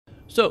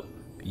So,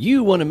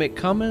 you want to make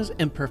commas,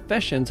 and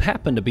professions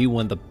happen to be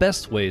one of the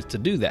best ways to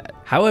do that.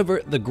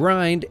 However, the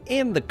grind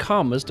and the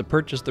commas to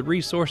purchase the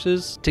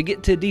resources to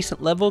get to a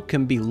decent level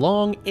can be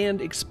long and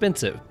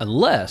expensive,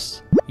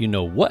 unless you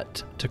know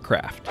what to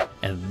craft.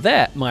 And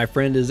that, my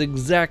friend, is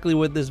exactly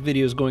what this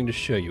video is going to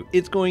show you.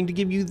 It's going to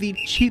give you the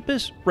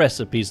cheapest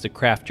recipes to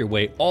craft your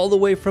way all the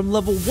way from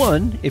level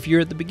 1, if you're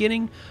at the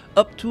beginning,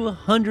 up to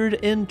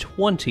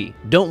 120.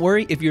 Don't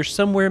worry, if you're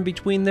somewhere in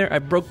between there, I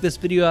broke this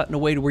video out in a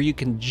way to where you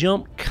can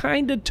jump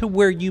kinda to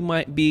where you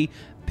might be,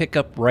 pick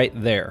up right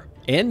there.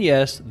 And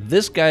yes,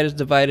 this guide is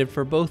divided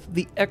for both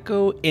the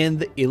Echo and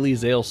the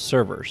Ilyzaelle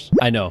servers.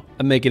 I know,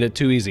 I'm making it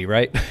too easy,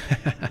 right?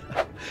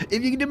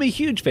 If you can do me a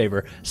huge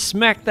favor,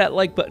 smack that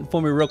like button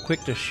for me real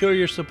quick to show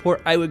your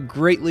support. I would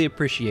greatly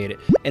appreciate it.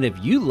 And if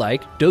you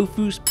like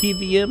Dofus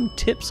PVM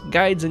tips,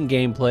 guides, and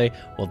gameplay,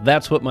 well,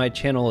 that's what my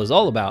channel is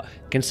all about.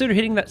 Consider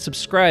hitting that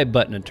subscribe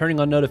button and turning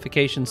on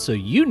notifications so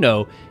you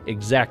know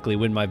exactly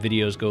when my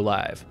videos go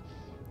live.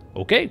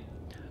 Okay,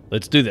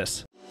 let's do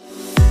this.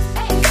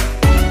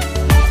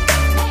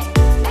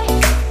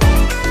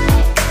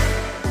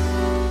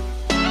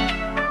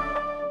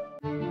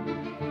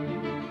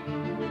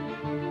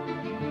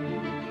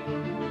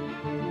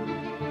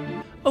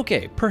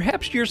 Okay,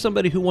 perhaps you're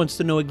somebody who wants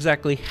to know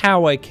exactly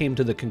how I came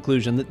to the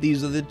conclusion that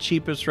these are the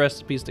cheapest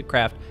recipes to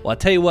craft. Well, I'll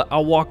tell you what,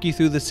 I'll walk you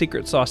through the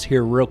secret sauce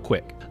here real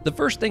quick. The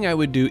first thing I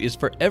would do is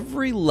for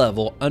every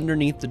level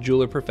underneath the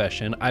jeweler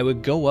profession, I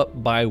would go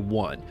up by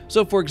 1.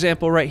 So for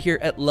example, right here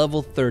at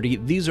level 30,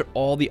 these are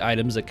all the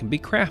items that can be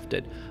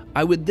crafted.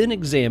 I would then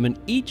examine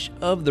each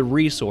of the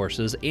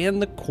resources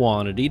and the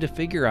quantity to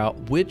figure out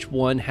which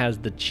one has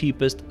the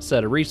cheapest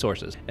set of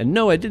resources. And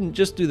no, I didn't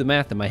just do the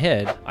math in my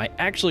head. I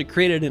actually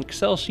created an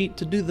Excel sheet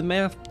to do the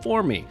math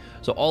for me.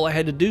 So all I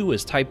had to do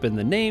was type in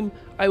the name,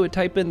 I would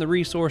type in the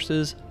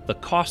resources, the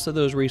cost of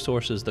those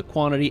resources, the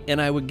quantity, and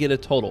I would get a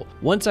total.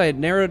 Once I had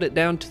narrowed it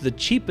down to the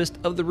cheapest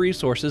of the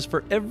resources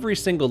for every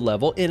single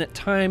level, and at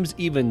times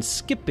even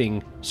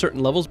skipping certain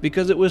levels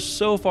because it was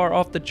so far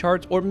off the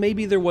charts, or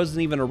maybe there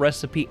wasn't even a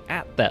recipe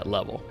at that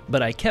level.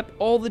 But I kept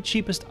all the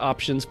cheapest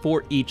options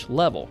for each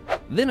level.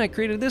 Then I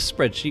created this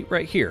spreadsheet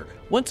right here.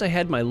 Once I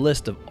had my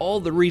list of all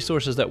the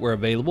resources that were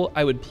available,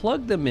 I would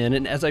plug them in,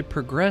 and as I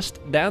progressed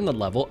down the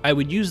level, I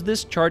would use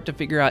this chart to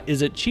figure out,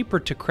 is it cheaper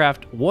to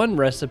craft one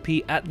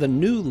recipe at the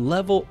new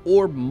level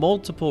or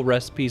multiple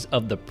recipes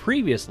of the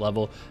previous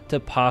level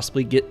to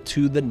possibly get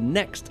to the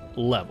next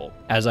level.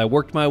 As I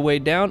worked my way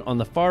down, on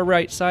the far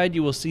right side,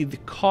 you will see the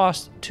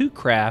cost to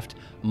craft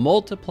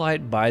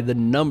multiplied by the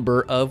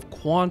number of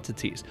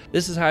quantities.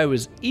 This is how I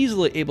was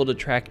easily able to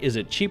track, is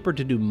it cheaper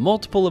to do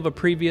multiple of a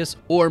previous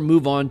or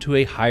move on to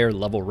a higher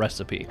level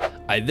recipe.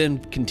 I then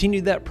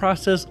continued that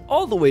process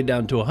all the way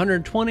down to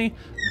 120,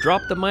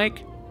 dropped the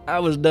mic, I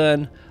was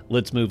done,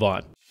 let's move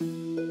on.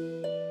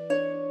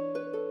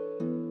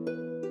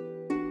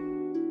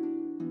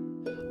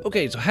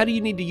 Okay, so how do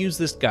you need to use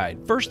this guide?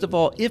 First of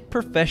all, if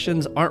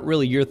professions aren't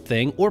really your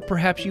thing, or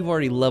perhaps you've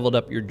already leveled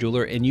up your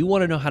jeweler and you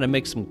want to know how to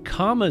make some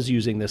commas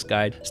using this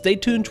guide, stay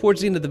tuned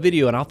towards the end of the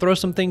video and I'll throw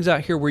some things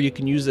out here where you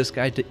can use this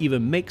guide to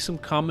even make some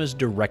commas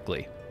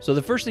directly. So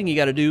the first thing you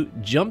got to do,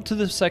 jump to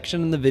the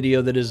section in the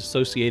video that is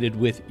associated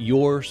with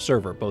your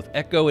server, both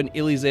Echo and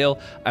Ilyzaelle.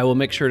 I will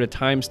make sure to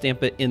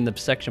timestamp it in the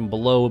section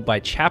below by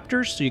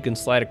chapters so you can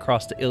slide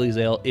across to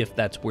Ilyzaelle if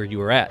that's where you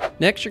are at.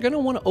 Next, you're going to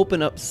want to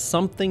open up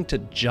something to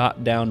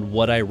jot down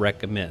what I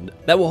recommend.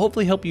 That will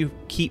hopefully help you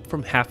keep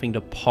from having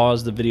to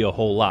pause the video a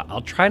whole lot. I'll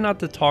try not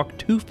to talk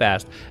too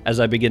fast as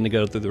I begin to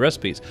go through the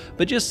recipes,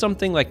 but just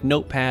something like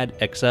Notepad,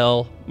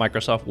 Excel,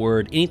 Microsoft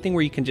Word, anything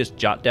where you can just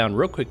jot down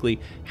real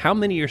quickly how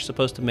many you're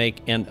supposed to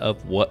make and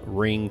of what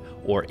ring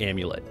or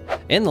amulet.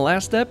 And the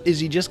last step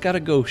is you just got to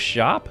go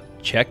shop,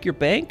 check your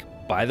bank,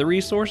 buy the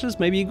resources,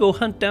 maybe you go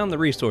hunt down the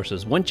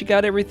resources. Once you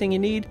got everything you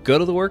need, go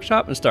to the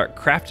workshop and start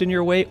crafting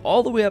your way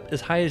all the way up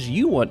as high as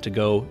you want to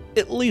go,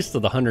 at least to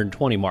the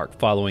 120 mark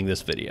following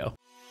this video.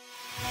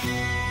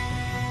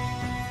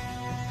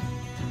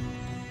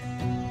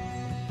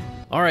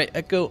 All right,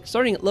 Echo,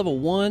 starting at level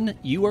 1,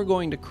 you are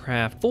going to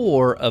craft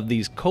 4 of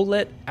these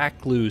Colette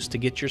Aclus to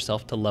get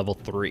yourself to level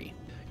 3.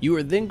 You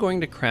are then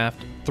going to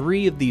craft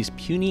 3 of these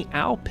Puny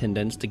Owl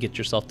pendants to get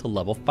yourself to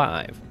level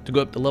 5. To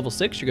go up to level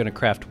 6, you're going to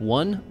craft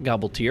 1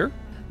 Gobbletier.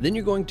 Then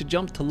you're going to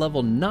jump to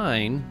level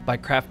 9 by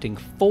crafting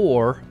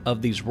 4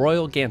 of these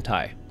Royal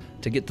Gantai.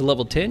 To get to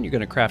level 10, you're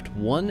going to craft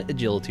 1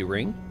 Agility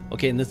Ring.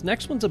 Okay, and this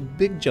next one's a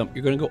big jump.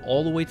 You're going to go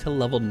all the way to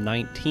level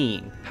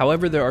 19.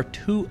 However, there are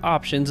 2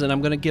 options, and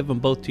I'm going to give them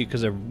both to you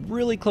because they're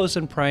really close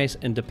in price,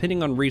 and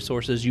depending on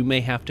resources, you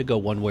may have to go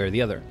one way or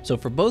the other. So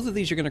for both of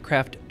these, you're going to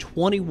craft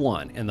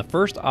 21, and the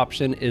first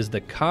option is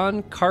the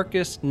Con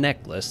Carcass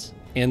Necklace,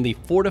 and the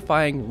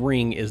Fortifying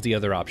Ring is the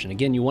other option.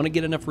 Again, you want to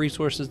get enough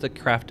resources to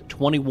craft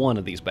 21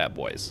 of these bad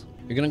boys.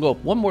 You're going to go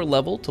up one more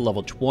level to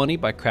level 20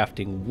 by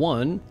crafting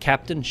 1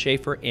 Captain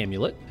Schaefer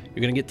Amulet.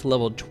 You're going to get to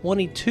level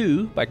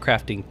 22 by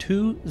crafting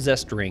 2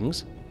 Zest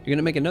Rings. You're going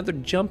to make another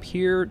jump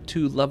here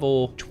to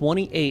level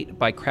 28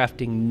 by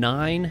crafting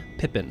 9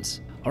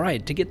 Pippins. All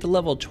right, to get to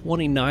level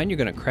 29, you're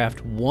going to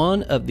craft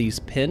one of these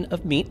Pin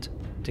of Meat.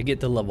 To get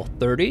to level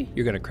 30,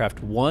 you're going to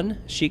craft one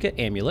Sheikah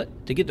Amulet.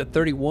 To get to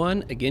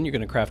 31, again, you're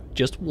going to craft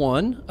just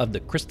one of the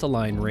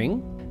Crystalline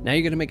Ring. Now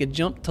you're going to make a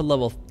jump to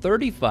level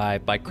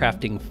 35 by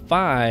crafting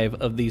 5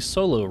 of these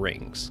Solo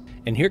Rings.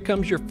 And here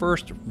comes your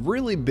first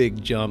really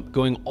big jump,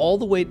 going all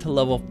the way to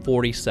level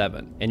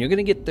 47. And you're going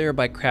to get there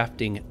by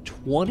crafting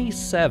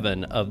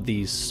 27 of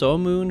these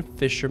Somoon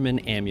Fisherman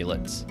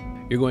Amulets.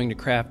 You're going to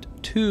craft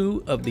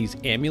 2 of these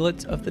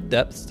Amulets of the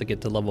Depths to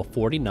get to level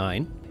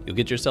 49. You'll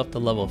get yourself to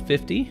level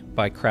 50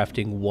 by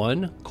crafting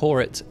 1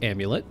 Koritz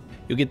Amulet.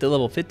 You'll get to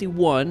level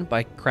 51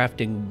 by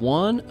crafting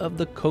 1 of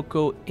the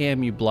Cocoa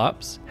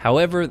Amublops.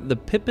 However, the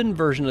Pippin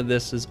version of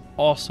this is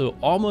also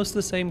almost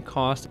the same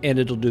cost, and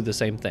it'll do the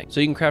same thing. So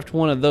you can craft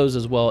one of those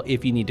as well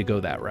if you need to go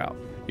that route.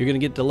 You're going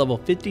to get to level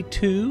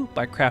 52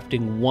 by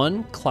crafting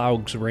 1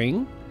 Cloug's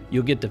Ring.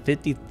 You'll get to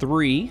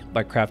 53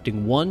 by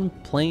crafting 1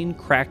 Plain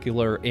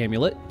Cracular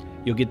Amulet.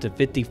 You'll get to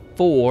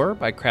 54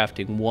 by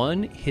crafting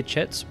 1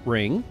 Hitchet's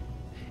Ring.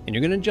 And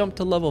you're going to jump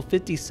to level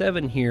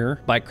 57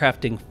 here by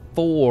crafting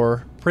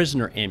 4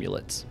 Prisoner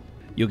Amulets.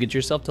 You'll get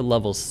yourself to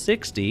level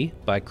 60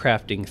 by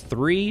crafting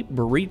 3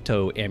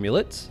 Burrito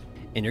Amulets.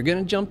 And you're going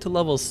to jump to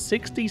level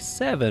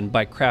 67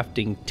 by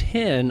crafting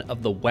 10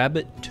 of the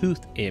Wabbit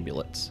Tooth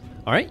Amulets.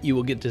 Alright, you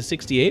will get to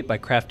 68 by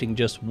crafting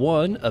just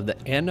 1 of the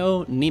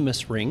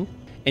Anonymus Ring.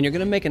 And you're going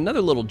to make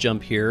another little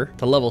jump here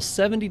to level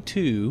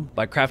 72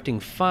 by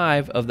crafting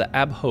 5 of the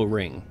Abho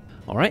Ring.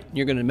 Alright,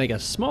 you're going to make a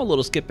small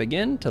little skip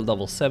again to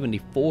level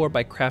 74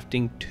 by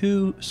crafting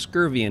 2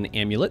 Scurvian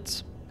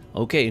Amulets.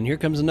 Okay, and here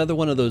comes another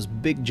one of those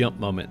big jump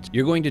moments.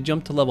 You're going to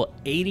jump to level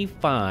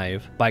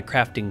 85 by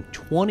crafting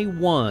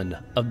 21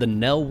 of the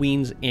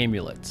Nelween's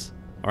Amulets.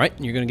 Alright,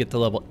 and you're going to get to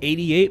level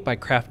 88 by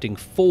crafting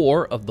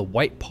 4 of the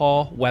White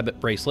Paw Wabbit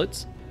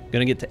Bracelets. You're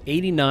going to get to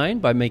 89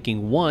 by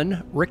making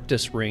 1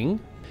 Rictus Ring.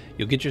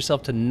 You'll get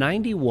yourself to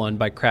 91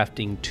 by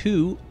crafting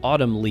 2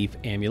 Autumn Leaf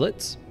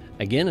Amulets.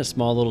 Again, a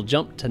small little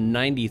jump to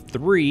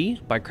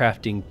 93 by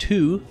crafting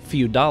 2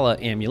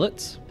 Feudala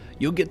Amulets.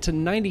 You'll get to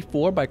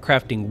 94 by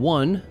crafting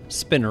 1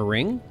 Spinner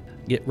Ring.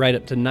 Get right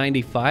up to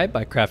 95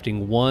 by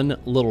crafting 1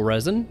 Little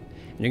Resin.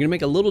 And you're going to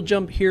make a little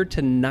jump here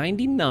to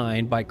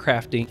 99 by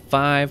crafting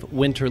 5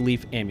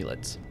 Winterleaf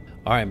Amulets.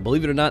 Alright,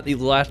 believe it or not, these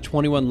last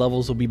 21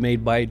 levels will be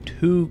made by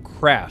 2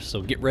 crafts,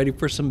 so get ready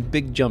for some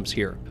big jumps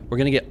here. We're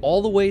going to get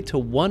all the way to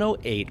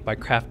 108 by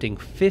crafting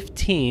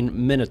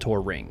 15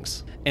 Minotaur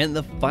Rings. And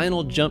the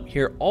final jump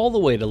here all the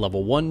way to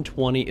level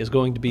 120 is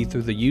going to be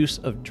through the use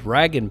of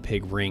Dragon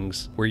Pig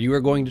Rings, where you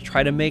are going to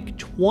try to make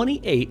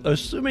 28,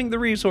 assuming the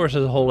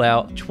resources hold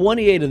out,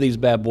 28 of these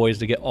bad boys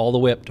to get all the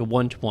way up to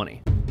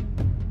 120.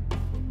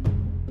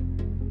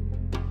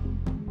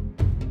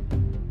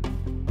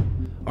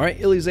 Alright,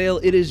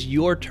 Ilyzaelle, it is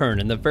your turn,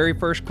 and the very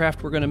first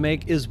craft we're going to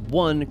make is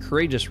 1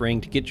 Courageous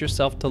Ring to get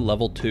yourself to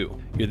level 2.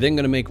 You're then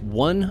going to make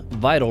 1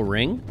 Vital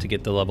Ring to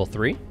get to level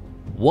 3,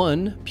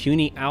 1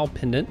 Puny Owl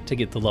Pendant to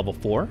get to level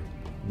 4,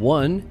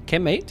 1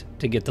 Chemate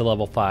to get to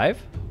level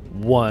 5,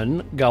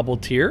 1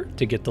 Gobbletear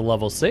to get to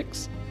level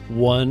 6,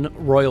 1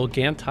 Royal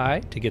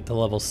Gantai to get to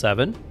level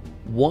 7,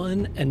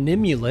 1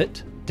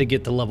 Animulet to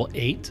get to level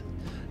 8.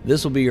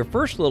 This will be your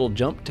first little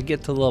jump. To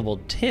get to level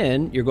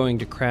 10, you're going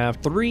to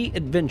craft 3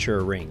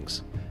 Adventure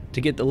Rings. To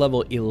get to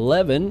level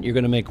 11, you're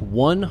going to make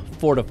 1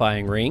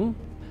 Fortifying Ring.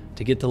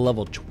 To get to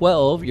level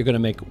 12, you're going to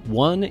make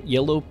 1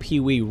 Yellow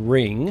Pewee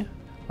Ring.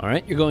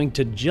 Alright, you're going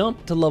to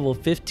jump to level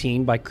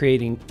 15 by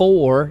creating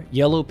 4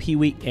 Yellow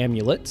Pewee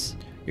Amulets.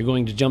 You're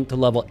going to jump to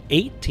level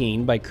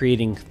 18 by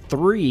creating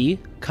 3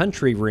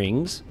 Country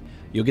Rings.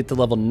 You'll get to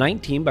level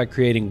 19 by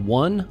creating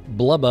 1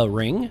 Blubba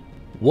Ring.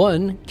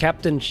 1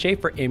 Captain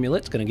Schaefer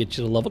Amulet's going to get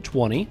you to level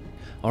 20.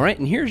 Alright,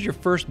 and here's your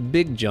first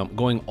big jump,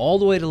 going all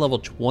the way to level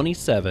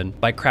 27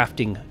 by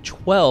crafting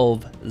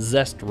 12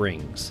 Zest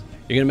Rings.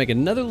 You're going to make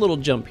another little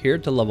jump here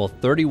to level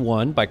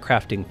 31 by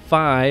crafting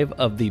 5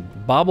 of the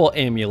Bauble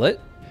Amulet.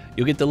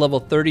 You'll get to level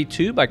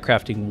 32 by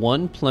crafting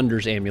 1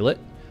 Plunder's Amulet.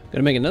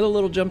 Going to make another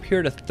little jump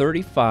here to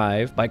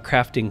 35 by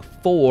crafting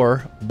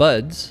 4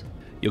 Buds.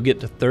 You'll get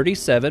to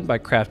 37 by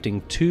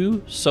crafting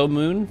 2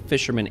 Somoon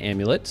Fisherman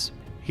Amulets.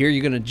 Here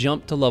you're going to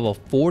jump to level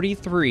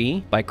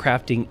 43 by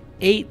crafting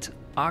 8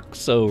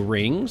 Oxo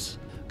Rings.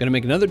 Going to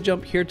make another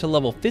jump here to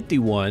level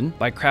 51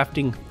 by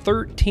crafting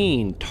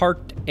 13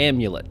 Tart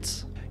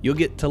Amulets. You'll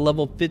get to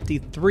level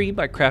 53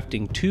 by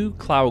crafting 2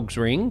 Cloug's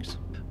Rings.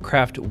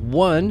 Craft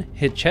 1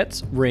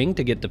 Hitchet's Ring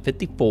to get to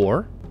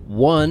 54.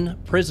 1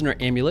 Prisoner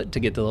Amulet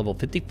to get to level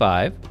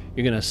 55.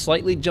 You're going to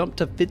slightly jump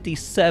to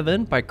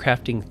 57 by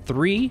crafting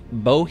 3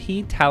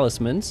 Bohi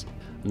Talismans.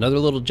 Another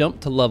little jump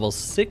to level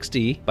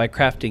 60 by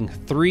crafting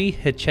 3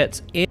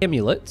 Hitchet's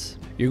Amulets.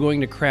 You're going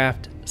to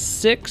craft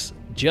 6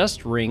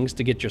 Just Rings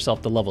to get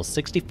yourself to level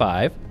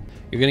 65.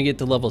 You're going to get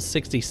to level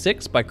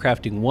 66 by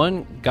crafting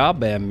 1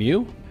 Gabamu.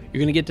 You're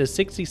going to get to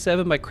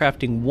 67 by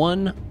crafting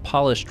 1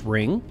 Polished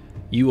Ring.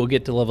 You will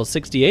get to level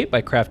 68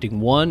 by crafting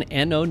 1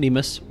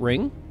 Anonymus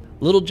Ring.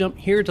 Little jump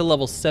here to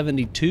level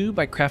 72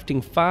 by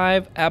crafting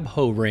 5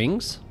 Abho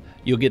Rings.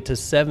 You'll get to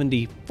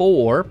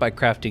 74 by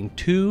crafting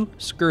 2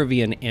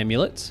 Scurvian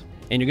amulets.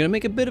 And you're going to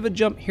make a bit of a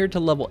jump here to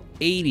level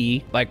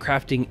 80 by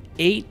crafting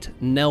 8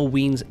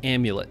 Nelween's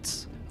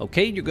amulets.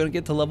 Okay, you're going to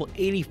get to level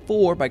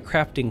 84 by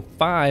crafting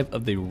 5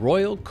 of the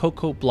Royal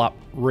Cocoa Blop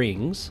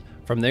rings.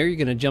 From there, you're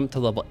going to jump to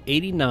level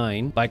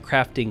 89 by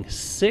crafting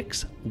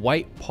 6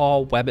 White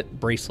Paw Wabbit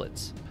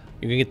bracelets.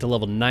 You're going to get to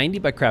level 90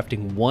 by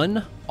crafting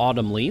 1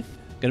 Autumn Leaf.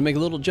 Going to make a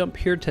little jump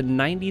here to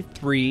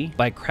 93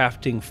 by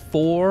crafting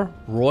 4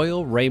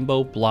 Royal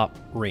Rainbow Blop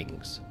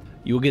rings.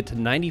 You will get to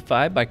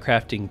 95 by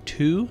crafting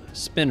 2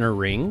 Spinner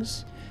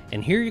rings.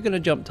 And here you're going to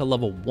jump to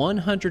level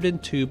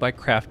 102 by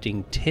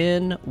crafting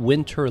 10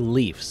 Winter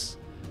Leafs.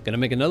 Going to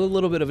make another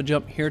little bit of a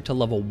jump here to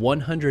level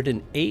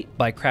 108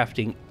 by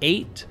crafting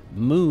 8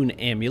 Moon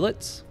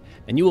Amulets.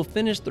 And you will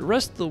finish the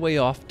rest of the way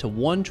off to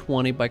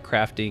 120 by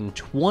crafting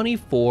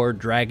 24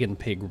 Dragon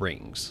Pig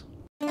rings.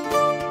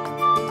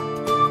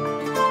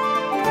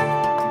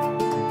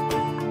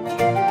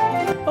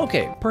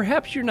 Okay,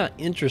 perhaps you're not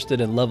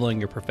interested in leveling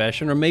your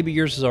profession, or maybe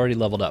yours is already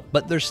leveled up,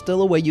 but there's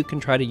still a way you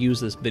can try to use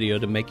this video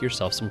to make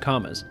yourself some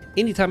commas.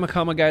 Anytime a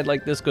comma guide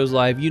like this goes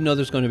live, you know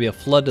there's going to be a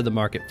flood to the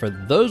market for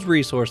those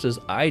resources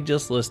I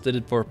just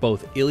listed for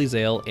both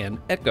Ilyzaelle and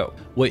Echo.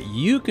 What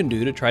you can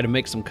do to try to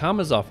make some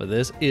commas off of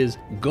this is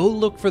go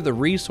look for the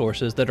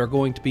resources that are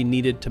going to be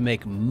needed to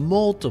make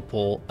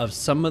multiple of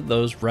some of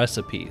those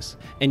recipes.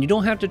 And you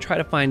don't have to try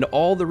to find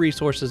all the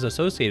resources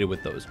associated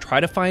with those. Try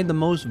to find the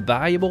most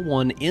valuable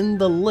one in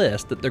the list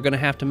that they're going to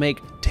have to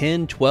make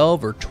 10,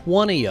 12, or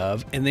 20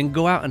 of, and then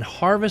go out and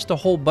harvest a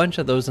whole bunch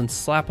of those and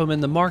slap them in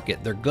the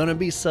market. They're going to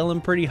be selling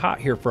pretty hot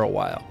here for a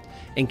while.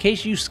 In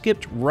case you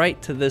skipped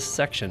right to this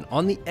section,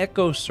 on the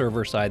Echo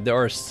server side, there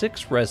are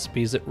 6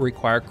 recipes that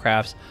require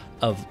crafts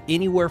of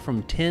anywhere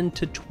from 10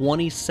 to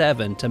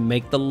 27 to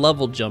make the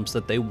level jumps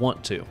that they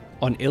want to.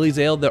 On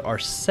Ilyzaelle, there are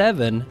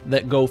 7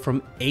 that go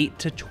from 8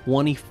 to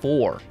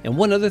 24. And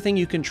one other thing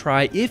you can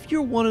try, if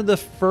you're one of the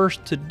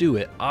first to do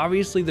it,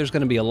 obviously there's going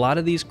to be a lot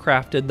of these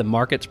crafted. The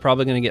market's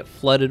probably going to get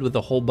flooded with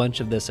a whole bunch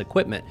of this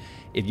equipment.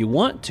 If you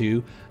want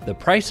to, the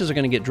prices are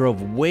going to get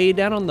drove way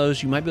down on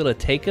those. You might be able to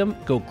take them,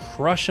 go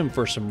crush them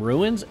for some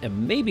ruins,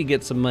 and maybe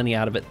get some money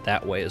out of it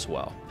that way as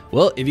well.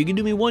 Well, if you could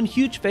do me one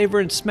huge favor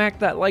and smack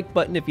that like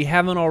button if you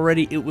haven't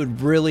already, it would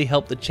really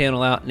help the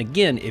channel out. And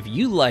again, if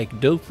you like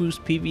Dofus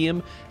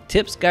PVM,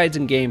 tips, guides,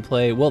 and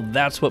gameplay, well,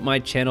 that's what my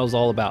channel is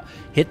all about.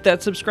 Hit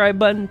that subscribe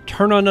button,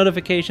 turn on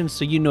notifications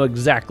so you know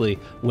exactly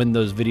when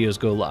those videos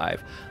go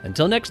live.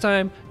 Until next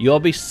time, you all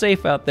be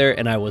safe out there,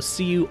 and I will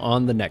see you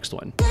on the next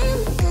one.